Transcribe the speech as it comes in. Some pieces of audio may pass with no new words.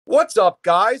What's up,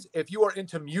 guys? If you are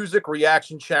into music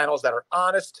reaction channels that are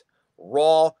honest,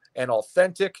 raw, and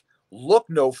authentic, look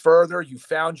no further. You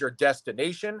found your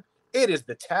destination. It is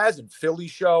the Tazzz and Philly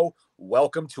Show.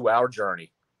 Welcome to our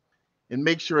journey. And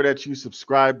make sure that you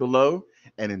subscribe below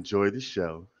and enjoy the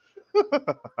show.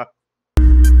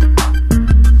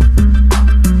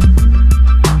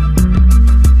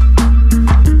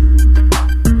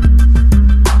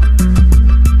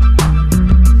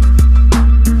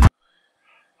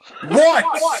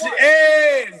 What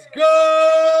is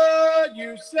good,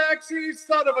 you sexy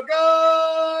son of a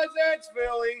gun? It's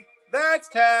Philly. That's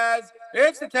Tazzz.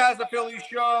 It's the Tazzz and Philly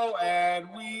Show, and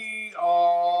we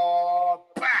are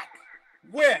back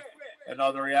with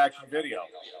another reaction video.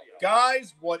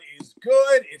 Guys, what is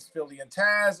good? It's Philly and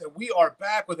Tazzz, and we are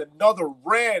back with another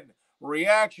Ren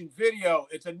reaction video.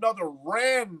 It's another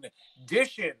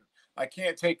rendition. I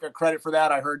can't take credit for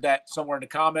that. I heard that somewhere in the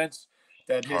comments,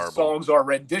 that his songs are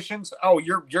renditions. Oh,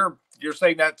 you're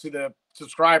saying that to the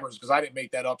subscribers, because I didn't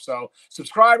make that up. So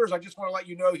subscribers, I just want to let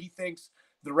you know he thinks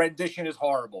the rendition is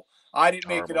horrible. I didn't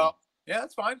make it up. Yeah,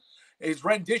 that's fine. His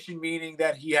rendition meaning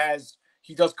that he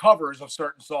does covers of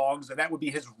certain songs, and that would be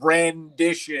his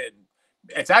rendition.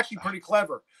 It's actually pretty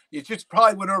clever. It just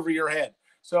probably went over your head.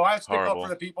 So I stick up for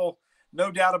the people,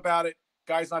 no doubt about it.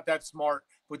 Guy's not that smart.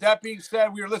 With that being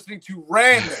said, we are listening to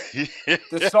Ren.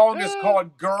 The song is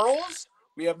called Girls.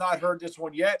 We have not heard this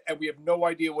one yet, and we have no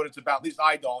idea what it's about. At least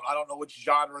I don't. I don't know which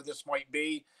genre this might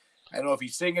be. I don't know if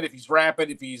he's singing, if he's rapping,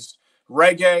 if he's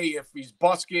reggae, if he's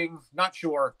busking. Not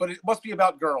sure, but it must be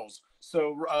about girls.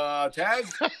 So,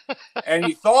 Tazzz,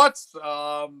 any thoughts?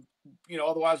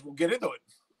 Otherwise we'll get into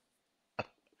it.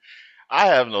 I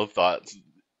have no thoughts.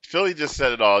 Philly just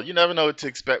said it all. You never know what to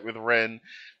expect with Ren,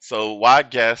 so why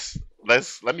guess?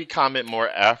 Let me comment more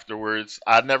afterwards.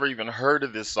 I've never even heard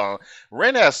of this song.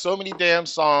 Ren has so many damn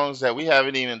songs that we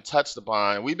haven't even touched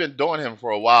upon. We've been doing him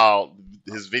for a while.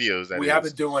 His videos. We have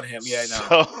been doing him. Yeah,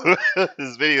 no. So,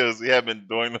 his videos. We have been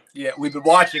doing them. Yeah, we've been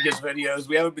watching his videos.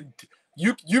 We haven't been.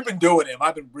 You've been doing him.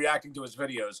 I've been reacting to his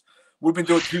videos. We've been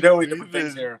doing two totally different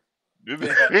things here. We've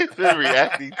been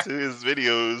reacting to his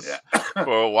videos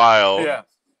for a while. Yeah.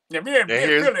 Yeah. Me and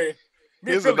Philly.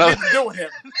 Here's another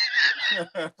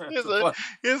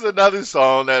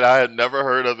song that I had never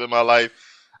heard of in my life.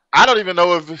 I don't even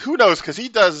know who knows, because he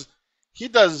does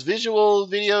visual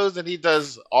videos and he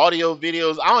does audio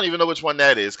videos. I don't even know which one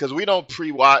that is, because we don't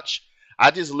pre-watch.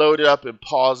 I just load it up and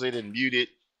pause it and mute it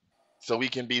so we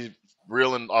can be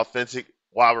real and authentic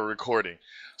while we're recording.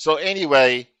 So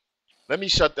anyway, let me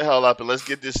shut the hell up and let's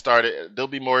get this started. There'll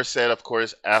be more said, of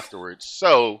course, afterwards.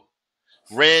 So,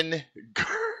 Ren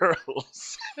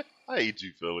Girls. I hate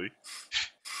you, Philly.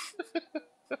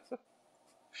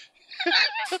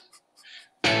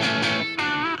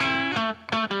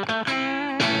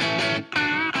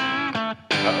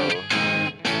 Uh-oh.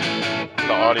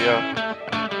 The audio.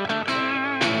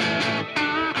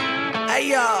 Hey,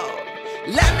 yo.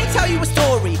 Let me tell you a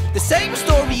story. The same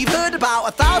story you've heard about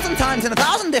 1,000 times in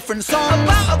 1,000 different songs.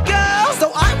 About a girl.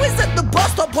 So I was at the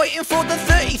bus stop waiting for the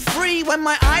 33 when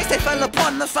my eyes, they fell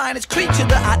upon the finest creature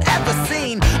that I'd ever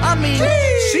seen. I mean,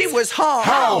 she was hot.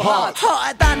 How hot?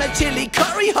 Hotter than a chili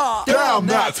curry hot. Damn,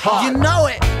 that's hot. You know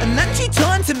it. And then she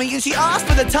turned to me and she asked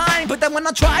for the time. But then when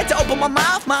I tried to open my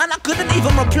mouth, man, I couldn't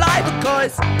even reply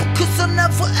because I've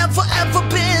never, ever, ever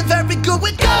been very good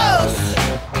with girls.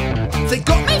 They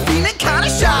got me feeling kinda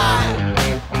shy.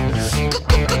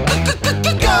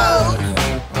 Girls,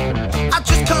 I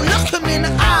just can't look them in the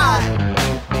eye.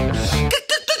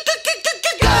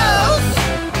 Girls,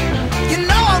 you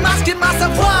know I'm asking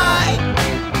myself why.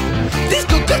 These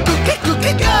girls,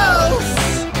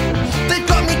 they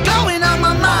got me going on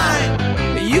my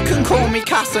mind. You can call me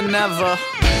Casanova.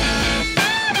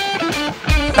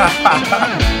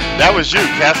 That was you,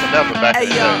 Casanova, back in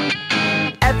the day.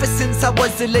 Ever since I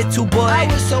was a little boy, I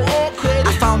was so awkward.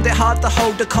 I found it hard to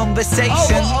hold a conversation.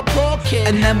 Oh, what a poor kid.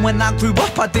 And then when I grew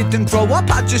up, I didn't grow up,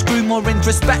 I just grew more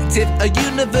introspective. A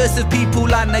universe of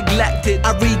people I neglected.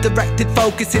 I redirected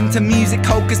focus into music,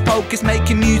 hocus pocus,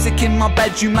 making music in my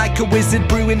bedroom like a wizard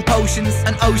brewing potions.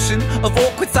 An ocean of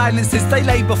awkward silences, they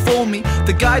lay before me.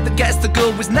 The guy that gets the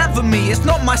girl was never me. It's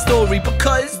not my story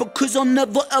because I've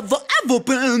never, ever, ever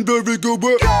been very good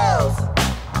with girls.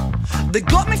 They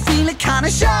got me feeling kinda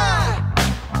shy.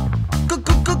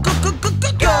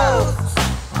 Girls,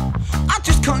 I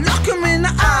just can't look them in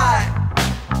the eye.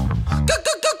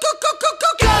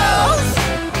 Girls,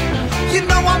 you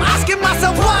know I'm asking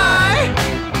myself why.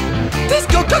 These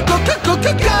girls,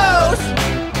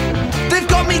 they've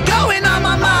got me going on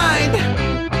my mind.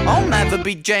 I'll never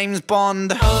be James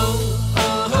Bond.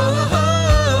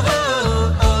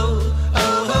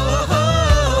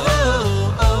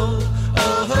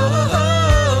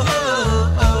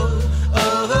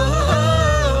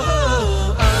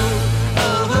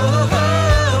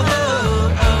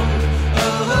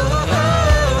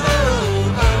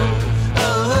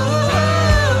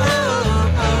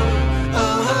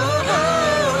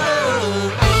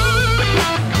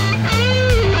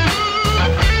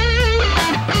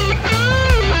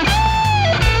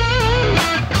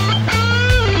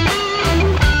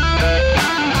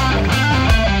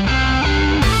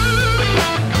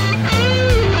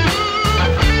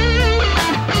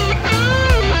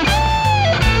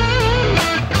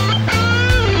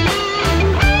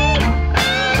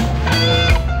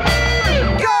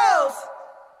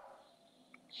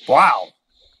 Wow.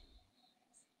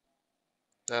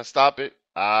 Stop it.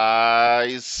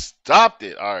 I stopped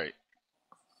it. All right.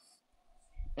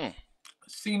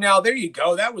 See, now there you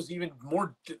go. That was even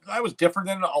more. That was different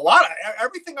than a lot of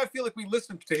everything. I feel like we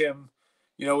listened to him,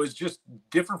 is just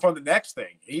different from the next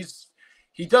thing.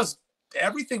 He does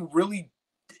everything really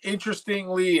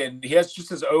interestingly, and he has just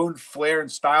his own flair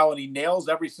and style, and he nails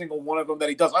every single one of them that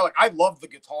he does. I love the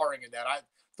guitaring in that. I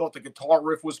thought the guitar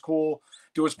riff was cool.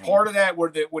 There was part of that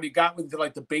where when he got into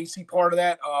like the bassy part of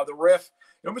that, the riff,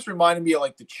 it almost reminded me of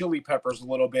like the Chili Peppers a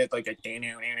little bit, like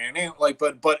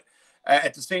but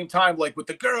at the same time, like with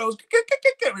the girls,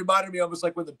 it reminded me almost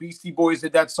like when the Beastie Boys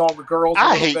did that song with girls.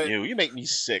 I hate you. You make me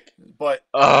sick. But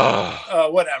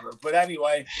whatever. But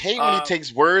anyway, hate when he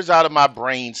takes words out of my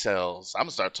brain cells. I'm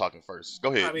gonna start talking first.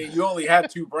 Go ahead. I mean, you only have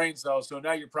 2 brain cells, so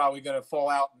now you're probably gonna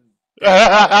fall out.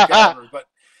 But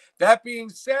that being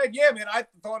said, yeah, man, I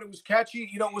thought it was catchy.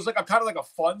 It was like a kind of like a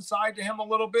fun side to him a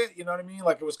little bit. You know what I mean?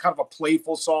 Like it was kind of a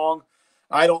playful song.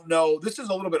 I don't know. This is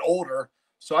a little bit older.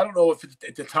 So I don't know if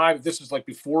at the time, if this is like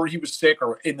before he was sick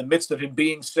or in the midst of him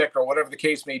being sick or whatever the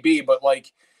case may be. But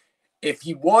like, if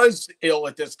he was ill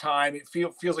at this time, it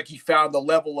feels like he found the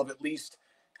level of at least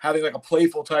having like a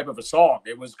playful type of a song.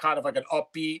 It was kind of like an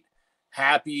upbeat,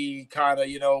 happy kind of,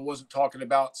 wasn't talking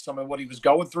about some of what he was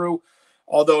going through.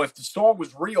 Although if the song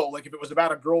was real, like if it was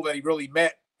about a girl that he really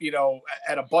met,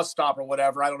 at a bus stop or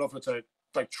whatever, I don't know if it's a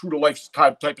like true to life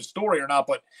type of story or not.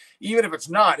 But even if it's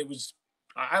not,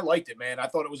 I liked it, man. I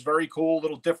thought it was very cool, a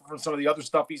little different from some of the other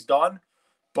stuff he's done.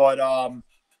 But,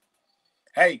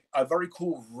 hey, a very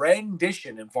cool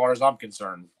rendition as far as I'm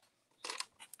concerned.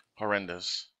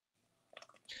 Horrendous.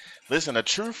 Listen, a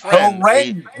true friend.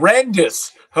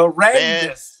 Horrendous.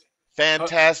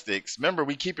 Fantastics. Remember,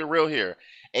 we keep it real here.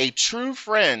 A true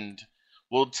friend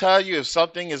will tell you if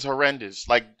something is horrendous.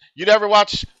 Like, you'd ever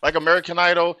watch, like, American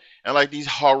Idol, and, like, these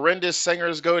horrendous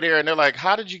singers go there, and they're like,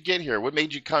 how did you get here? What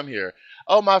made you come here?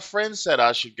 Oh, my friend said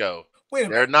I should go. Wait a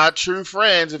minute. They're not true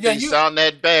friends if they sound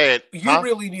that bad. You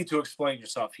really need to explain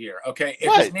yourself here, okay?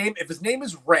 If his name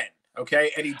is Ren,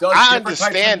 okay, and he does I different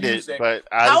types of music, but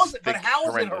how is it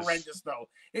horrendous though?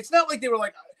 It's not like they were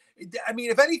like. I mean,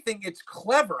 if anything, it's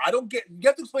clever. I don't get. You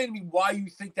have to explain to me why you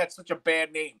think that's such a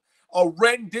bad name. A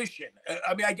rendition.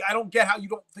 I mean, I don't get how you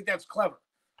don't think that's clever.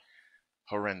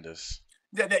 Horrendous.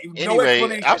 No anyway,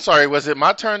 explanation. I'm sorry. Was it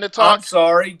my turn to talk? I'm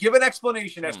sorry. Give an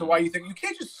explanation as to why you think. You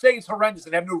can't just say it's horrendous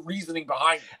and have no reasoning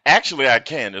behind it. Actually, I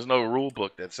can. There's no rule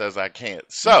book that says I can't.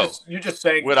 So you're just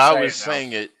saying what I was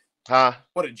saying it, huh?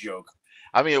 What a joke.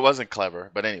 I mean, it wasn't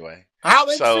clever, but anyway. How?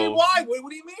 Then say why? What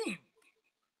do you mean?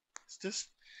 It's just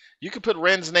you could put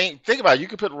Ren's name. Think about it. You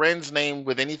could put Ren's name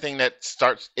with anything that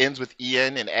ends with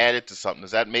en and add it to something.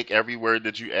 Does that make every word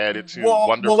that you add it to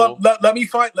wonderful? Well, let me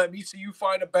see you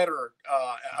find a better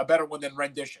one than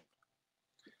rendition.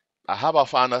 How about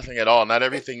find nothing at all? Not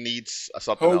everything needs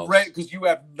something else. Because you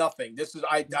have nothing. This is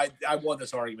I won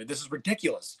this argument. This is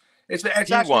ridiculous. It's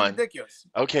actually ridiculous.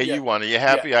 Okay, yeah. You won. Are you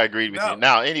happy? Yeah. I agreed with you.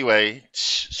 Now, anyway,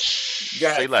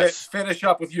 say less. Finish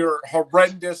up with your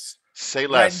horrendous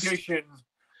rendition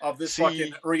of this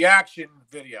fucking reaction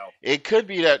video. It could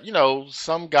be that,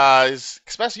 some guys,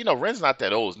 especially, Ren's not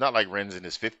that old. It's not like Ren's in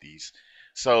his 50s.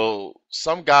 So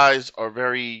some guys are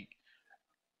very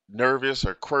nervous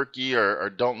or quirky or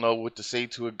don't know what to say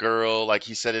to a girl. Like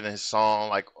he said it in his song,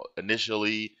 like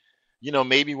initially,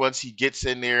 maybe once he gets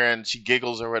in there and she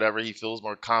giggles or whatever, he feels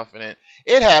more confident.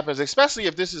 It happens, especially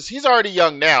if he's already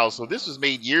young now. So this was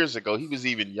made years ago. He was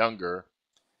even younger.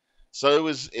 So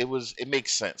it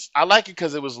makes sense. I like it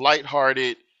because it was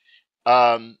lighthearted.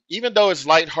 Even though it's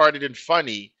lighthearted and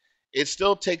funny, it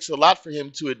still takes a lot for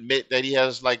him to admit that he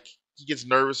gets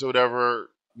nervous or whatever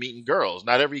meeting girls.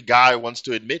 Not every guy wants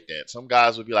to admit that. Some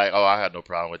guys would be like, "Oh, I had no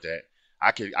problem with that.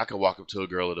 I could walk up to a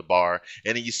girl at a bar,"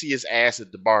 and then you see his ass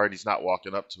at the bar and he's not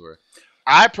walking up to her.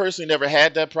 I personally never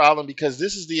had that problem because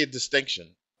this is the distinction.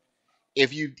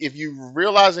 If you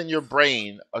realize in your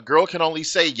brain a girl can only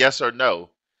say yes or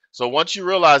no. So once you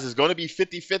realize it's going to be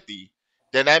 50-50,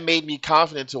 then that made me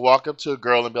confident to walk up to a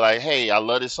girl and be like, "Hey, I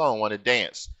love this song, want to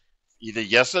dance?" Either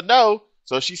yes or no.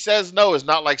 So if she says no, it's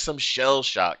not like some shell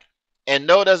shock. And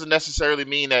no doesn't necessarily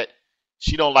mean that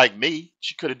she don't like me.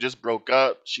 She could have just broke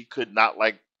up. She could not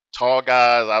like tall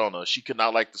guys. I don't know. She could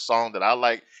not like the song that I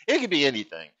like. It could be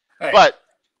anything. Hey. But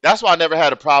that's why I never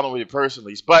had a problem with it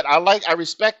personally. But I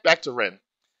respect back to Ren.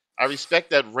 I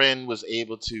respect that Ren was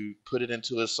able to put it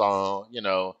into a song,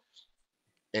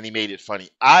 and he made it funny.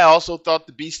 I also thought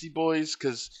the Beastie Boys,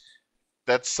 because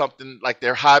that's something like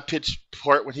their high-pitched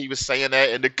part when he was saying that,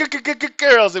 and the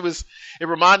girls, it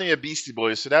reminded me of Beastie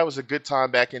Boys. So that was a good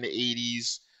time back in the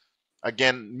 80s.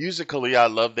 Again, musically, I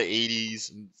love the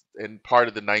 '80s and part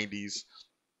of the '90s,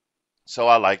 so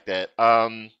I like that.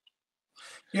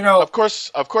 You know, Of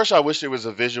course, I wish it was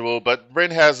a visual, but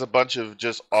Ren has a bunch of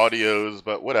just audios,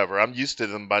 but whatever. I'm used to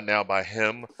them by now by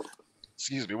him.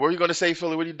 Excuse me. What were you going to say,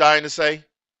 Philly? What are you dying to say?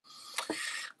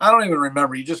 I don't even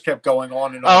remember. You just kept going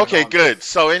on and on. Oh, okay, and on. good.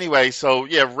 So anyway, so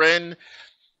yeah, Ren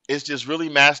is just really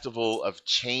masterful of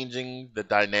changing the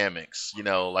dynamics. You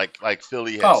know, like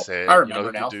Philly had said. I You remember know,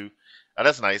 he now. could do. Oh,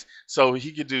 that's nice. So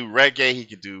he could do reggae. He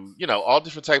could do, you know, all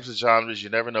different types of genres. You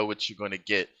never know what you're going to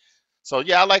get. So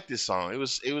yeah, I like this song. It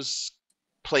was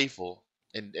playful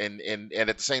and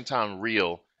at the same time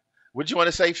real. Would you want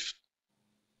to say?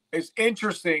 It's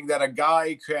interesting that a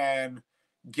guy can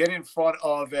get in front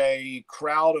of a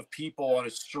crowd of people on a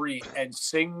street and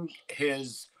sing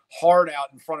his heart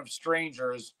out in front of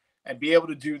strangers and be able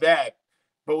to do that,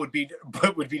 but would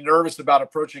be nervous about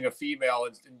approaching a female,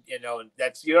 and you know, and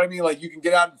that's, you know what I mean? Like, you can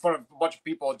get out in front of a bunch of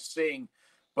people and sing,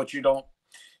 but you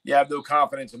have no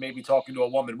confidence in maybe talking to a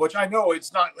woman, which I know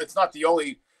it's not the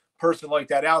only person like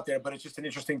that out there, but it's just an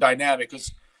interesting dynamic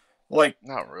because, like,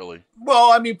 Not really.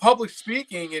 well, I mean, public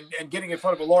speaking and getting in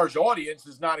front of a large audience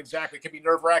is not exactly, it can be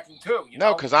nerve-wracking too, you No,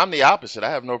 know? because I'm the opposite. I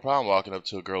have no problem walking up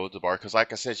to a girl at the bar because,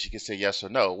 like I said, she can say yes or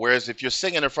no. Whereas if you're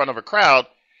singing in front of a crowd,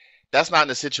 that's not in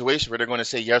a situation where they're going to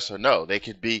say yes or no. They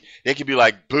could be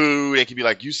like boo. They could be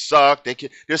like you suck.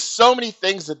 There's so many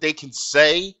things that they can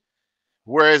say.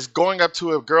 Whereas going up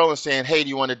to a girl and saying, "Hey, do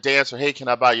you want to dance?" or "Hey, can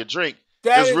I buy you a drink?"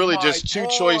 That There's is really my just two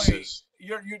point. choices.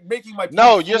 You're making my point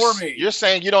No, for me. you're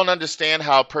saying you don't understand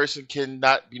how a person can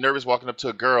not be nervous walking up to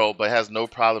a girl but has no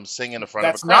problem singing in front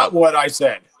That's of a crowd. not what I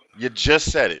said. You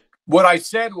just said it. What I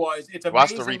said was, it's Watch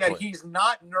the amazing that replay. he's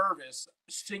not nervous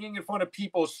singing in front of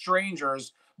people,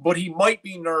 strangers, but he might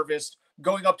be nervous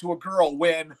going up to a girl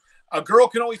when a girl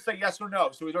can only say yes or no.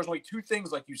 So there's only two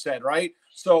things, like you said, right?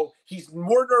 So he's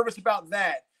more nervous about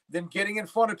that than getting in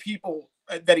front of people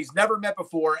that he's never met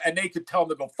before, and they could tell him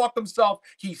to go fuck himself.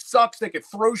 He sucks. They could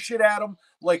throw shit at him.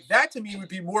 Like, that to me would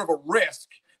be more of a risk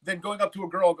than going up to a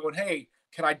girl and going, "Hey,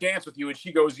 can I dance with you?" And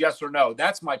she goes yes or no.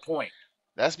 That's my point.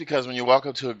 That's because when you walk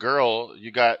up to a girl,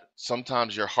 you got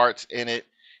sometimes your heart's in it,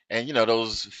 and you know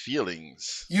those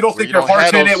feelings. You don't where think you your don't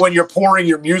heart's have in those- it when you're pouring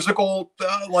your musical,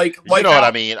 like You know what out?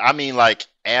 I mean? I mean like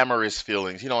amorous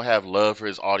feelings. He don't have love for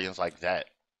his audience like that.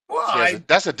 Well,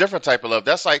 That's a different type of love.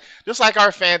 That's like just like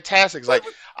our Fantastics. Like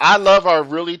I love our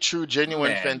really true,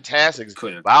 genuine Man, Fantastics,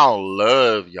 couldn't. but I don't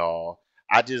love y'all.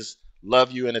 I just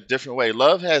love you in a different way.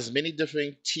 Love has many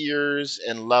different tiers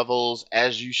and levels,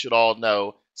 as you should all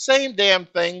know. Same damn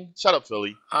thing. Shut up,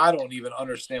 Philly. I don't even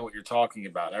understand what you're talking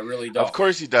about. I really don't. Of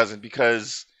course he doesn't,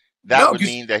 because that No, would 'cause-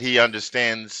 mean that he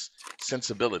understands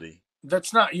sensibility.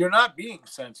 you're not being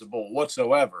sensible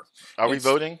whatsoever. Are we It's-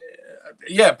 voting?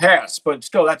 Yeah, pass. But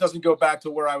still, that doesn't go back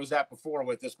to where I was at before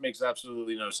with this. Makes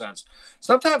absolutely no sense.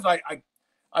 Sometimes I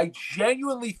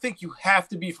genuinely think you have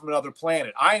to be from another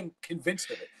planet. I am convinced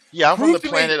of it. Yeah, I'm from the Prove to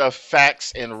me- planet of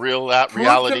facts and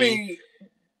reality.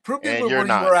 Prove to me and where you're you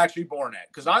not. were actually born at,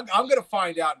 because I'm going to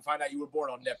find out you were born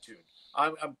on Neptune.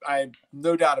 I'm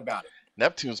no doubt about it.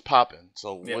 Neptune's popping.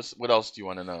 So Yeah. what else do you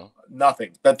want to know?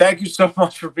 Nothing. But thank you so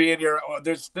much for being here.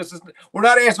 We're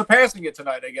not answer passing it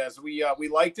tonight, I guess. We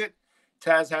liked it.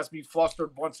 Tazzz has me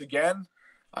flustered once again.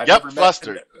 Yep,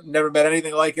 flustered. Never met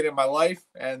anything like it in my life,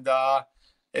 and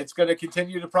it's going to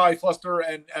continue to probably fluster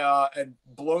and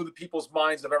blow the people's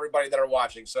minds of everybody that are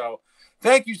watching. So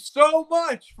thank you so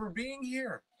much for being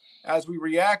here as we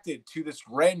reacted to this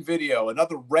Ren video,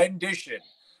 another rendition,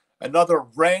 another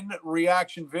Ren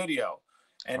reaction video,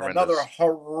 and another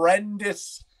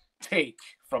horrendous take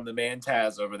from the man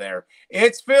Tazzz over there.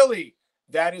 It's Philly.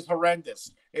 That is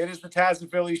horrendous. It is the Tazzz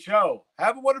and Philly show.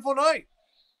 Have a wonderful night.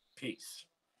 Peace.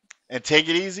 And take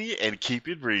it easy and keep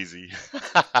it breezy.